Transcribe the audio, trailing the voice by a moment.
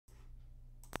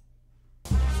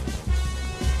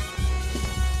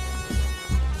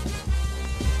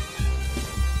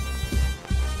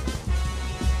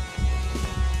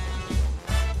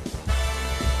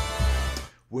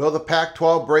Will the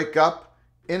Pac-12 break up?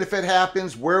 And if it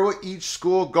happens, where will each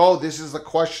school go? This is the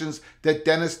questions that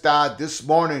Dennis Dodd this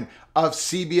morning of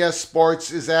CBS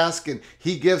Sports is asking.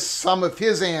 He gives some of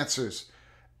his answers.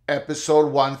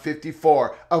 Episode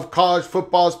 154 of College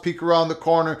Football's Peek Around the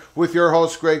Corner with your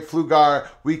host, Greg Flugar.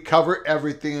 We cover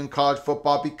everything in college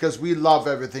football because we love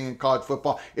everything in college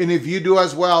football. And if you do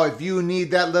as well, if you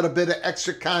need that little bit of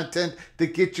extra content to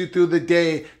get you through the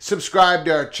day, subscribe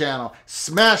to our channel.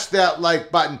 Smash that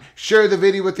like button. Share the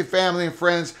video with your family and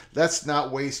friends. Let's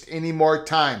not waste any more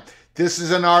time. This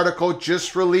is an article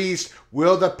just released.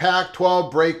 Will the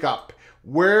Pac-12 break up?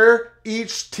 Where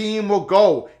each team will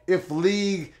go if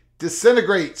league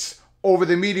disintegrates over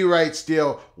the media rights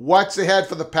deal. What's ahead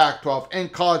for the Pac-12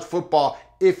 and college football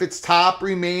if its top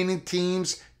remaining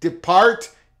teams depart?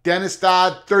 Dennis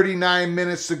Dodd, 39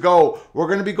 minutes to go. We're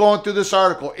going to be going through this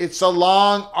article. It's a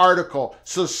long article,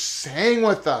 so hang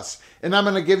with us. And I'm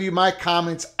going to give you my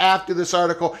comments after this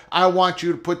article. I want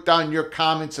you to put down your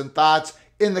comments and thoughts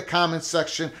in the comments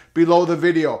section below the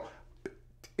video.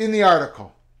 In the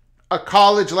article, a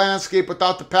college landscape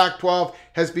without the Pac-12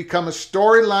 has become a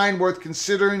storyline worth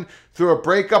considering through a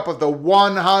breakup of the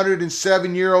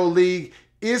 107-year-old league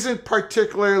isn't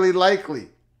particularly likely.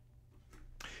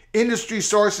 Industry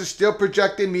sources still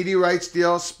project a media rights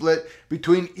deal split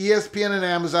between ESPN and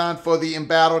Amazon for the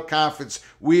embattled conference.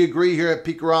 We agree here at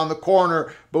Peek Around the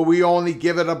Corner, but we only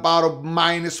give it about a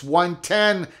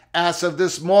 -110 as of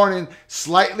this morning,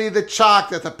 slightly the chalk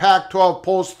that the Pac-12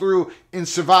 pulls through and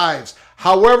survives.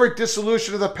 However,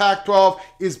 dissolution of the Pac-12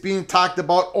 is being talked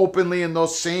about openly in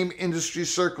those same industry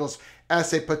circles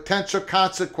as a potential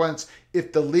consequence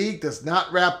if the league does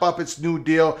not wrap up its new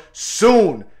deal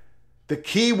soon. The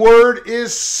key word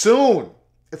is soon.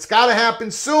 It's got to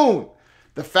happen soon.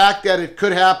 The fact that it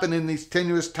could happen in these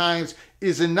tenuous times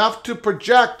is enough to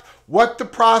project what the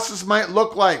process might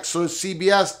look like. So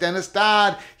CBS, Dennis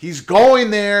Dodd, he's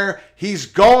going there. He's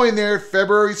going there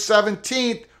February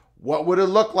 17th. What would it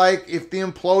look like if the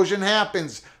implosion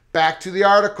happens? Back to the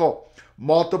article.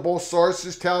 Multiple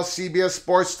sources tell CBS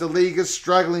Sports the league is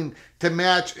struggling to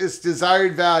match its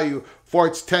desired value for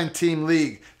its 10-team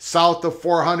league, south of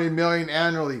 $400 million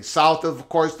annually, south of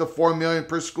course, the $4 million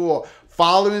per school,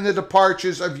 following the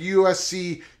departures of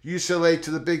USC, UCLA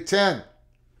to the Big Ten.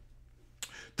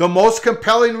 The most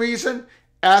compelling reason,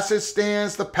 as it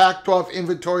stands, the Pac-12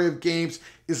 inventory of games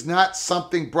is not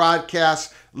something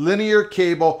broadcast, linear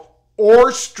cable,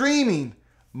 or streaming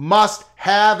must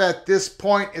have at this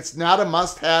point. It's not a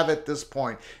must have at this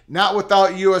point. Not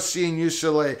without USC and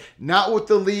UCLA, not with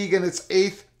the league in its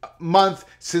 8th month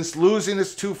since losing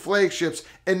its 2 flagships,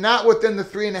 and not within the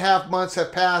 3.5 months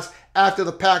have passed after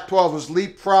the Pac-12 was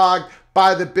leapfrogged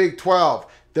by the Big 12.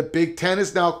 The Big Ten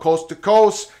is now coast to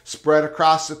coast, spread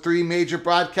across the 3 major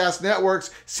broadcast networks,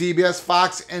 CBS,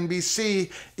 Fox,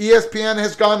 NBC. ESPN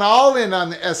has gone all in on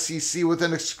the SEC with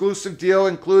an exclusive deal,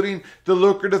 including the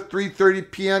lucrative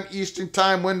 3:30 p.m. Eastern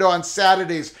Time window on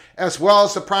Saturdays, as well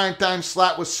as the primetime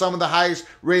slot with some of the highest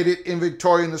rated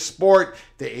inventory in the sport.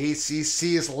 The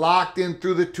ACC is locked in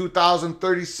through the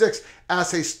 2036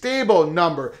 as a stable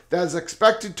number that is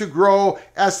expected to grow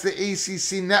as the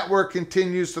ACC network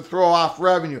continues to throw off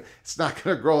revenue. It's not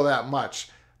going to grow that much.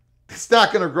 It's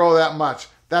not going to grow that much.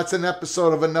 That's an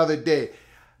episode of another day.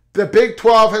 The Big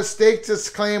 12 has staked its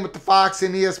claim with the Fox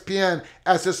and ESPN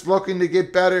as it's looking to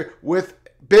get bigger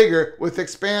with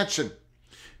expansion.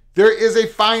 There is a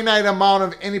finite amount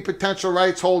of any potential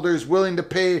rights holders willing to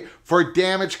pay for a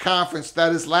damaged conference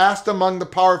that is last among the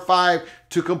Power 5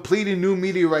 to complete a new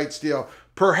media rights deal.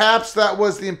 Perhaps that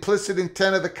was the implicit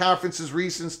intent of the conference's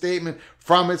recent statement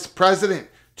from its president,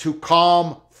 to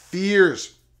calm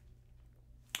fears.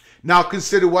 Now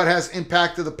consider what has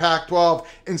impacted the Pac-12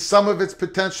 and some of its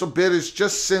potential bidders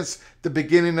just since the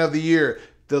beginning of the year.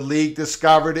 The league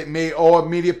discovered it may owe a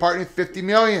media partner $50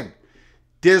 million.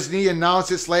 Disney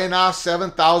announced it's laying off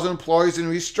 7,000 employees in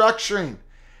restructuring.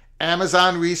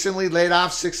 Amazon recently laid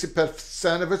off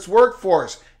 60% of its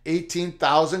workforce,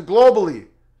 18,000 globally.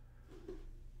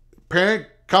 Parent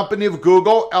company of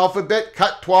Google, Alphabet,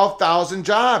 cut 12,000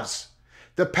 jobs.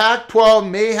 The Pac-12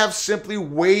 may have simply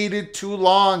waited too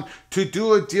long to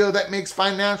do a deal that makes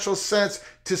financial sense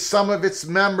to some of its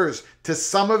members.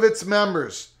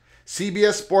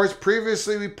 CBS Sports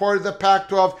previously reported the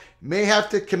Pac-12 may have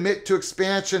to commit to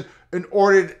expansion in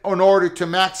order to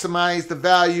maximize the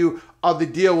value of the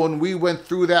deal. When we went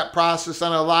through that process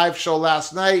on a live show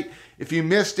last night, if you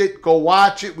missed it, go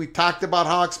watch it. We talked about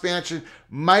how expansion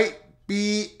might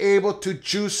be able to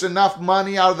juice enough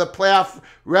money out of the playoff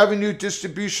revenue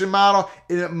distribution model,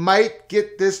 and it might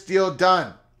get this deal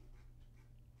done.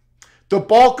 The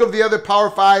bulk of the other Power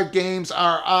 5 games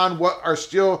are on what are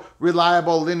still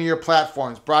reliable linear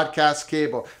platforms, broadcast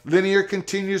cable. Linear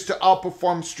continues to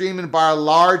outperform streaming by a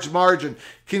large margin.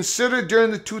 Consider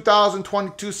during the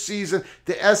 2022 season,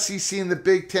 the SEC and the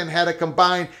Big Ten had a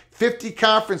combined 50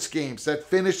 conference games that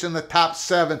finished in the top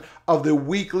 7 of the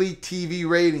weekly TV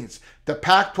ratings. The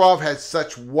Pac-12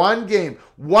 had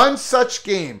one such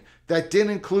game that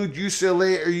didn't include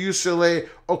UCLA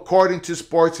according to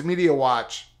Sports Media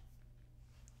Watch.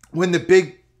 When the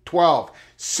Big 12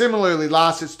 similarly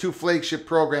lost its 2 flagship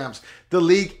programs, the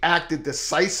league acted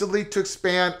decisively to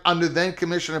expand under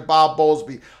then-Commissioner Bob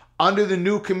Bowlesby. Under the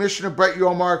new Commissioner Brett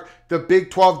Yormark, the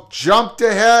Big 12 jumped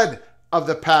ahead of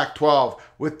the Pac-12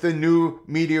 with the new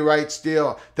media rights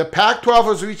deal. The Pac-12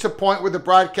 has reached a point where the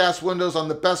broadcast windows on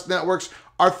the best networks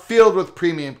are filled with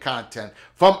premium content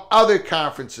from other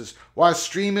conferences, while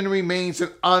streaming remains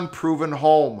an unproven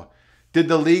home. Did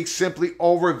the league simply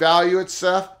overvalue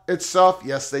itself?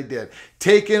 Yes, they did.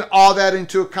 Taking all that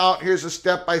into account, here's a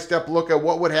step-by-step look at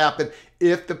what would happen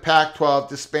if the Pac-12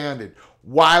 disbanded.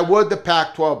 Why would the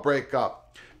Pac-12 break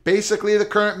up? Basically, the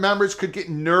current members could get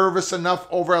nervous enough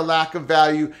over a lack of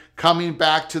value coming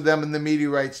back to them in the media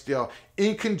rights deal,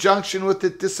 in conjunction with the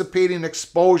dissipating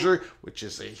exposure, which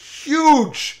is a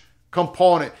huge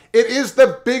component. It is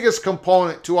the biggest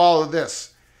component to all of this.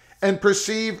 And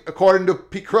perceive, according to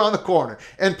Peek Around the Corner,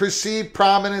 and perceive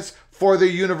prominence for their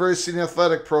university and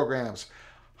athletic programs.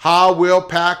 How will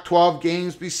Pac-12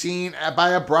 games be seen by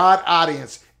a broad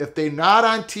audience if they're not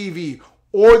on TV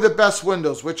or the best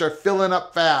windows, which are filling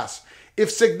up fast?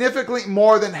 If significantly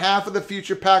more than half of the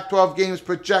future Pac-12 games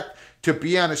project to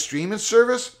be on a streaming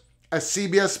service, as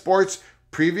CBS Sports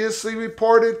previously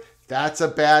reported, that's a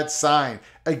bad sign.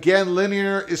 Again,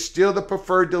 linear is still the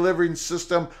preferred delivery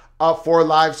system for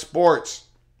live sports.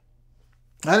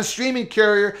 On a streaming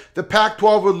carrier, the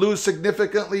Pac-12 would lose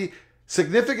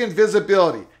significant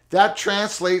visibility. That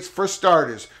translates, for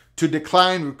starters, to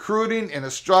decline recruiting and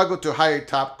a struggle to hire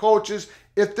top coaches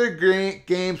if their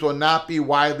games will not be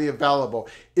widely available.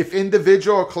 If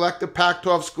individual or collective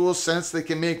Pac-12 schools sense they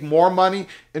can make more money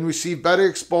and receive better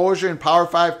exposure in Power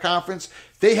 5 conference,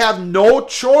 they have no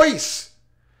choice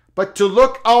but to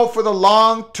look out for the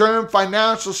long-term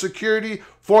financial security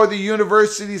for the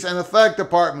universities and athletic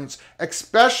departments,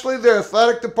 especially their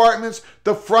athletic departments,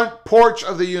 the front porch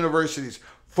of the universities.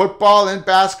 Football and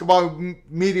basketball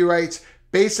media rights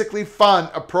basically fund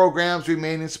a program's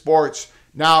remaining sports.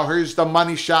 Now, here's the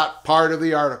money shot part of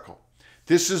the article.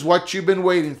 This is what you've been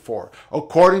waiting for.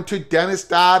 According to Dennis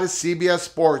Dodd of CBS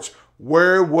Sports,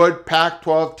 where would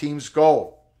Pac-12 teams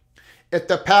go? If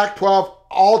the Pac-12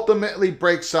 ultimately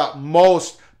breaks up,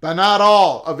 most, but not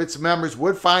all, of its members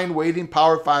would find waiting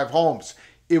Power 5 homes.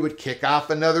 It would kick off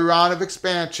another round of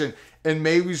expansion and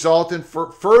may result in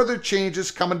further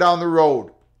changes coming down the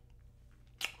road.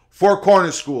 4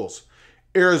 corner schools,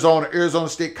 Arizona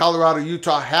State, Colorado,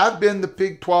 Utah, have been the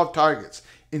Big 12 targets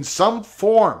in some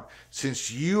form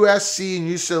since USC and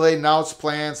UCLA announced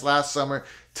plans last summer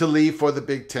to leave for the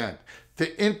Big Ten.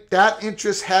 That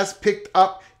interest has picked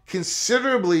up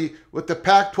considerably, with the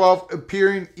Pac-12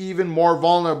 appearing even more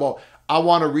vulnerable. I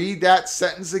want to read that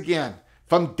sentence again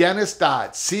from Dennis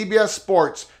Dodd, CBS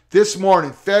Sports, this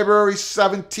morning, February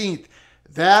 17th.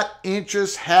 That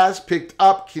interest has picked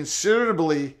up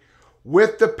considerably,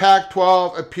 with the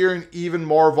Pac-12 appearing even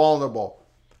more vulnerable.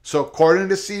 So according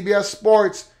to CBS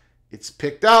Sports, it's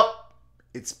picked up.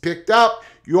 It's picked up.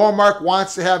 Yormark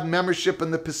wants to have membership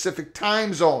in the Pacific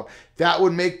time zone. That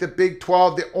would make the Big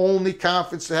 12 the only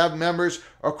conference to have members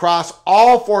across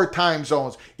all 4 time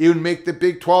zones. It would make the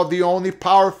Big 12 the only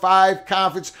Power 5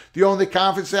 conference, the only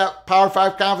conference that Power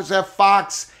 5 conference have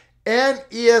Fox and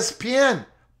ESPN.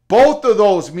 Both of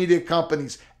those media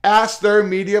companies ask their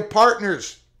media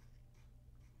partners.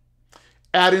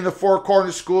 Adding the 4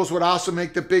 corner schools would also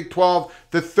make the Big 12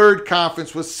 the 3rd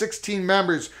conference with 16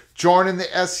 members, joining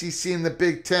the SEC and the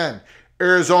Big Ten.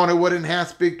 Arizona would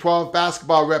enhance Big 12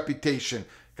 basketball reputation.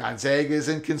 Gonzaga is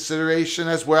in consideration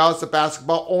as well as the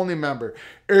basketball-only member.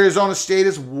 Arizona State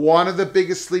is one of the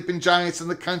biggest sleeping giants in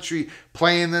the country,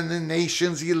 playing in the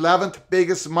nation's 11th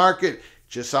biggest market,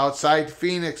 just outside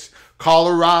Phoenix.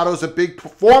 Colorado is a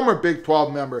former Big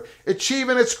 12 member,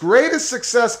 achieving its greatest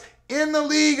success in the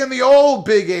league in the old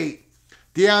Big 8.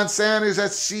 Deion Sanders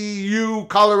at CU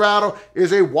Colorado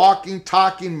is a walking,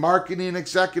 talking marketing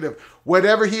executive.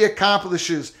 Whatever he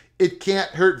accomplishes, it can't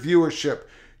hurt viewership.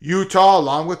 Utah,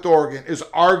 along with Oregon, is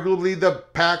arguably the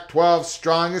Pac-12's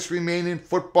strongest remaining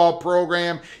football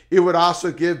program. It would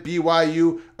also give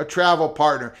BYU a travel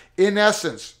partner. In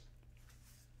essence,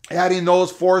 adding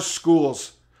those 4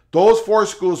 schools Those 4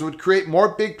 schools would create more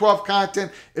Big 12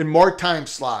 content and more time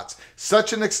slots.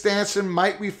 Such an expansion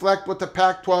might reflect what the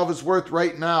Pac-12 is worth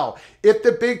right now. If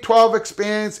the Big 12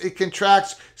 expands, it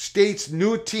contracts, states'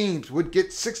 new teams would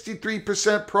get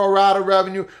 63% pro rata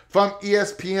revenue from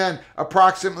ESPN,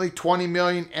 approximately $20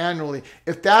 million annually.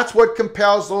 If that's what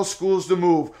compels those schools to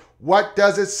move, what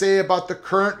does it say about the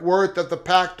current worth of the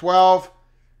Pac-12?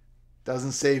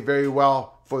 Doesn't say very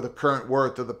well for the current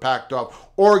worth of the Pac-12.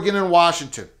 Oregon and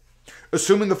Washington.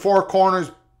 Assuming the 4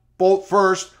 corners bolt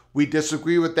first, we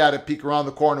disagree with that at Peek Around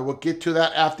the Corner. We'll get to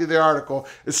that after the article.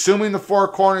 Assuming the 4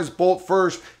 corners bolt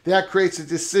first, that creates a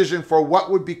decision for what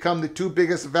would become the 2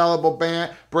 biggest available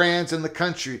brands in the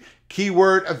country.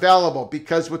 Keyword available,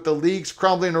 because with the leagues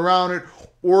crumbling around it,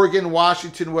 Oregon and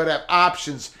Washington would have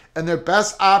options, and their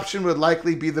best option would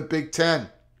likely be the Big Ten.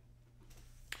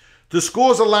 The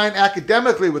schools align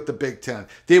academically with the Big Ten.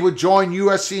 They would join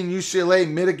USC and UCLA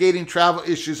mitigating travel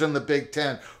issues in the Big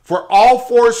Ten for all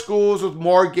 4 schools with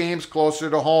more games closer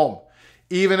to home.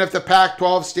 Even if the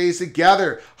Pac-12 stays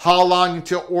together, how long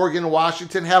until Oregon and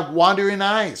Washington have wandering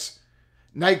eyes?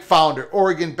 Knight founder,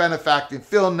 Oregon benefactor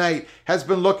Phil Knight has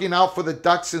been looking out for the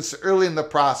Ducks since early in the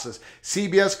process.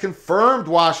 CBS confirmed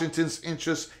Washington's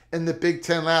interest in the Big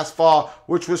Ten last fall,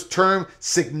 which was termed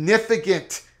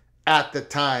significant at the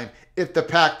time if the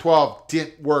Pac-12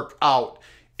 didn't work out.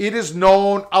 It is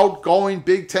known outgoing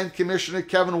Big Ten Commissioner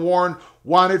Kevin Warren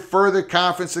wanted further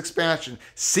conference expansion,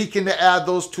 seeking to add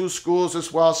those 2 schools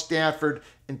as well as Stanford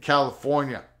in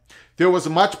California. There was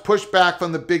much pushback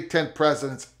from the Big Ten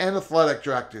presidents and athletic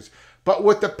directors, but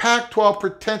with the Pac-12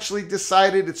 potentially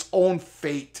decided its own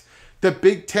fate, the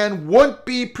Big Ten wouldn't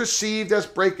be perceived as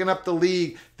breaking up the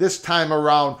league this time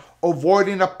around,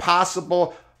 avoiding a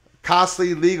possible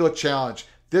costly legal challenge.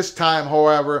 This time,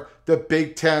 however, the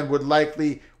Big Ten would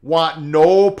likely want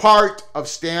no part of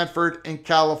Stanford and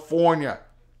California.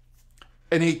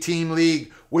 An 8-team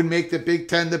league would make the Big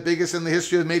Ten the biggest in the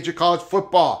history of major college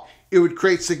football. It would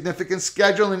create significant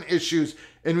scheduling issues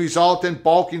and result in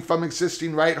bulking from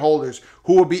existing right holders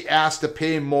who would be asked to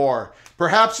pay more.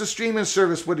 Perhaps the streaming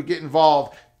service would get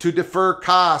involved to defer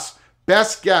costs.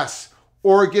 Best guess,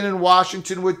 Oregon and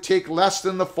Washington would take less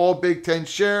than the full Big Ten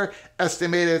share,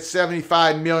 estimated at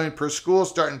 $75 million per school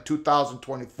starting in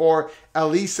 2024, at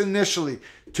least initially,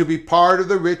 to be part of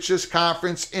the richest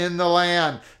conference in the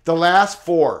land. The last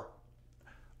 4.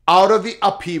 Out of the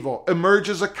upheaval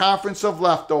emerges a conference of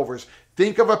leftovers.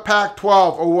 Think of a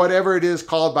Pac-12 or whatever it is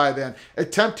called by then,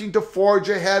 attempting to forge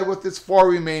ahead with its 4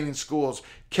 remaining schools,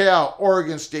 Cal,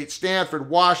 Oregon State, Stanford,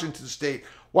 Washington State,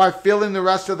 while filling the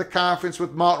rest of the conference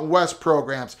with Mountain West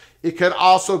programs. It could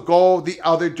also go the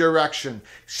other direction.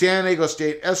 San Diego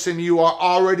State, SMU are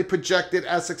already projected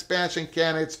as expansion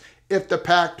candidates if the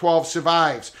Pac-12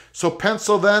 survives. So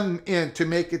pencil them in to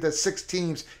make it the 6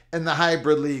 teams in the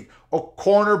hybrid league. A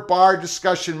corner bar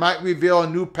discussion might reveal a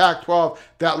new Pac-12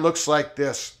 that looks like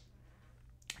this.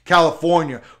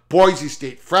 California, Boise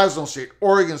State, Fresno State,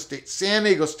 Oregon State, San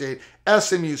Diego State,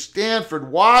 SMU, Stanford,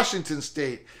 Washington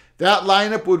State. That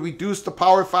lineup would reduce the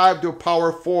Power 5 to a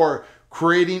Power 4,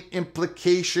 creating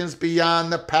implications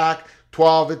beyond the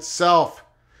Pac-12 itself.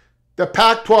 The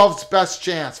Pac-12's best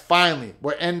chance, finally,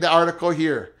 we'll end the article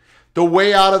here. The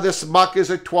way out of this muck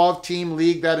is a 12-team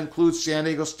league that includes San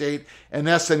Diego State and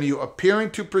SMU,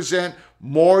 appearing to present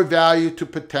more value to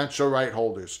potential right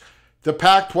holders. The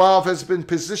Pac-12 has been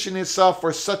positioning itself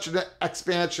for such an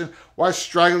expansion while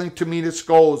struggling to meet its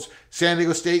goals. San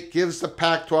Diego State gives the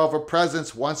Pac-12 a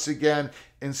presence once again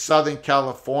in Southern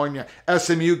California.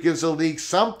 SMU gives the league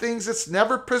some things it's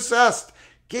never possessed.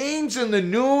 Games in the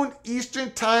noon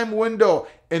Eastern time window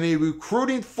and a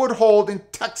recruiting foothold in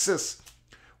Texas.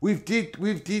 We've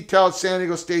detailed San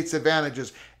Diego State's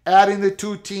advantages. Adding the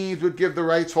 2 teams would give the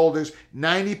rights holders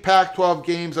 90 Pac-12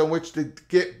 games on which to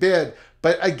get bid.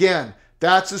 But again,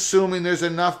 that's assuming there's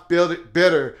enough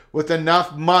bidder with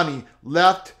enough money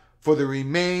left for the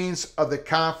remains of the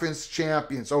conference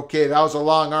champions. Okay, that was a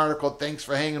long article. Thanks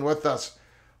for hanging with us.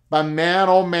 But man,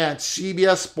 oh man,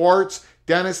 CBS Sports,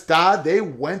 Dennis Dodd, they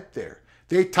went there.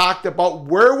 They talked about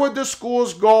where would the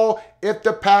schools go if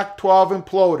the Pac-12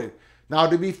 imploded. Now,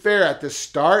 to be fair, at the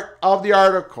start of the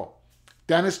article,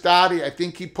 Dennis Dodd, I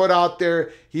think he put out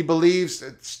there, he believes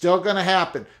it's still going to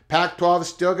happen. Pac-12 is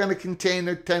still going to contain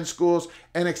their 10 schools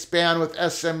and expand with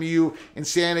SMU and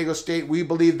San Diego State. We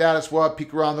believe that as well.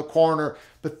 Peek around the corner.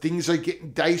 But things are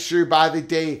getting dicier by the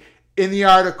day. In the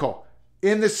article,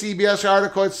 in the CBS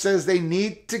article, it says they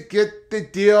need to get the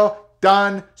deal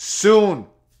done soon.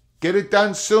 Get it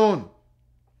done soon.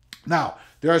 Now,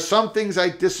 there are some things I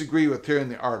disagree with here in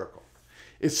the article.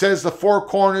 It says the four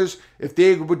corners, if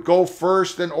they would go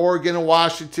first, then Oregon and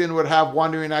Washington would have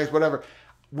wandering nights, whatever.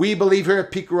 We believe here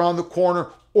at Peek Around the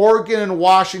Corner, Oregon and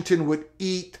Washington would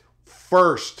eat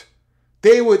first.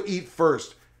 They would eat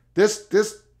first. This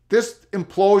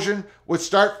implosion would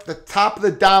start at the top of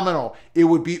the domino. It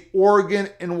would be Oregon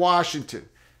and Washington.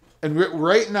 And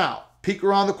right now, Peek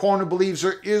Around the Corner believes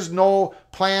there is no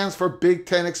plans for Big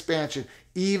Ten expansion.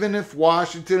 Even if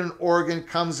Washington and Oregon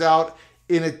comes out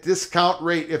in a discount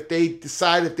rate, if they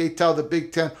tell the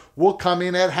Big Ten, we'll come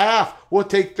in at half. We'll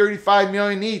take $35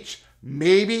 million each.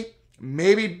 Maybe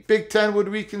Big Ten would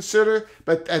reconsider.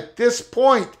 But at this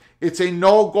point, it's a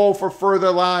no-go for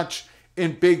further launch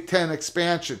in Big Ten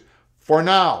expansion. For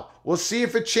now, we'll see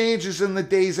if it changes in the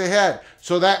days ahead.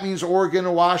 So that means Oregon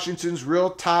and Washington's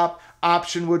real top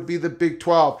option would be the Big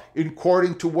 12,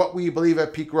 according to what we believe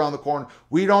at Peek Around the Corner.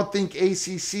 We don't think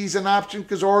ACC is an option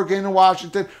because Oregon and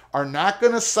Washington are not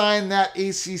going to sign that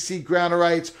ACC grant of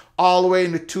rights all the way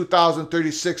into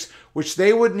 2036, which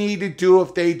they would need to do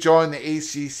if they join the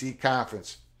ACC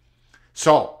conference.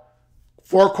 So,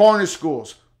 Four Corner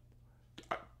schools,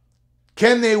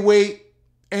 can they wait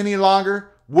any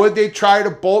longer? Would they try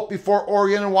to bolt before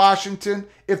Oregon and Washington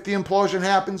if the implosion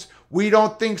happens? We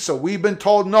don't think so. We've been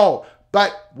told no,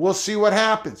 but we'll see what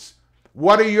happens.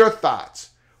 What are your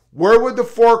thoughts? Where would the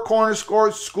Four Corner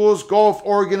schools go if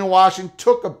Oregon and Washington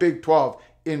took a Big 12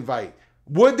 invite?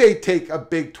 Would they take a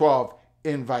Big 12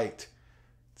 invite?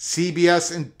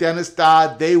 CBS and Dennis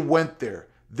Dodd, they went there.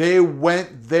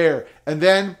 And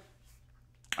then,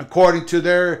 according to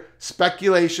their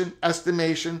speculation,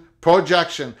 estimation,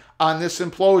 projection on this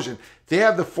implosion, they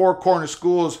have the Four Corner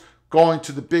schools going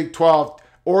to the Big 12,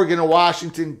 Oregon and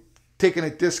Washington taking a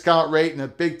discount rate, and the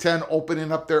Big Ten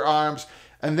opening up their arms.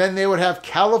 And then they would have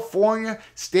California,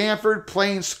 Stanford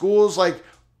playing schools like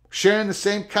sharing the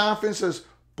same conference as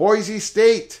Boise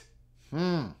State.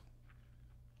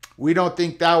 We don't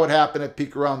think that would happen at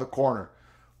Peek Around the Corner.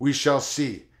 We shall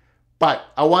see. But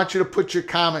I want you to put your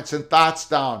comments and thoughts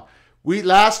down.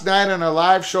 Last night on our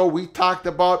live show, we talked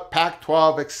about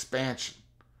Pac-12 expansion.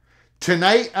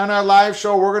 Tonight on our live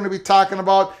show, we're going to be talking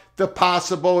about the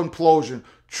possible implosion.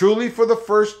 Truly, for the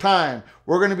first time,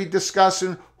 we're going to be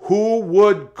discussing who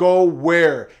would go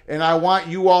where. And I want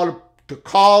you all to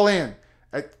call in.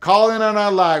 Call in on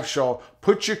our live show.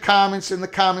 Put your comments in the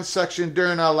comment section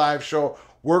during our live show.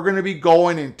 We're going to be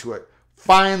going into it.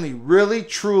 Finally, really,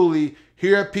 truly,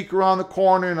 here at Peek Around the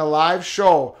Corner in a live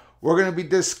show, we're going to be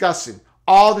discussing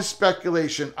all the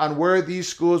speculation on where these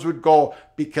schools would go,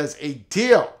 because a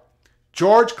deal,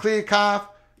 George Kliavkoff,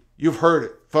 you've heard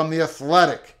it from The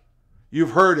Athletic.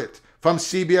 You've heard it from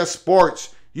CBS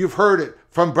Sports. You've heard it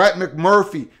from Brett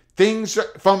McMurphy. Things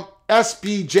from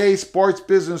SBJ Sports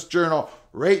Business Journal.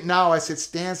 Right now, as it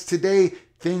stands today,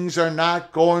 things are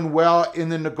not going well in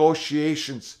the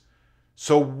negotiations.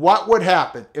 So what would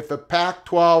happen if a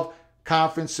Pac-12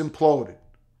 conference imploded?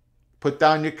 Put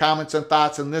down your comments and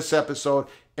thoughts on this episode.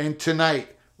 And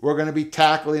tonight, we're going to be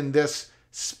tackling this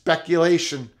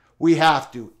speculation. We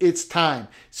have to. It's time.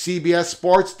 CBS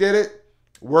Sports did it.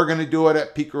 We're going to do it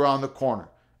at Peek Around the Corner.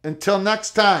 Until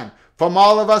next time, from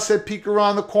all of us at Peek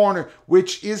Around the Corner,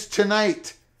 which is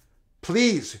tonight,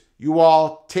 please, you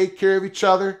all take care of each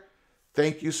other.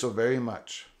 Thank you so very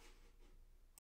much.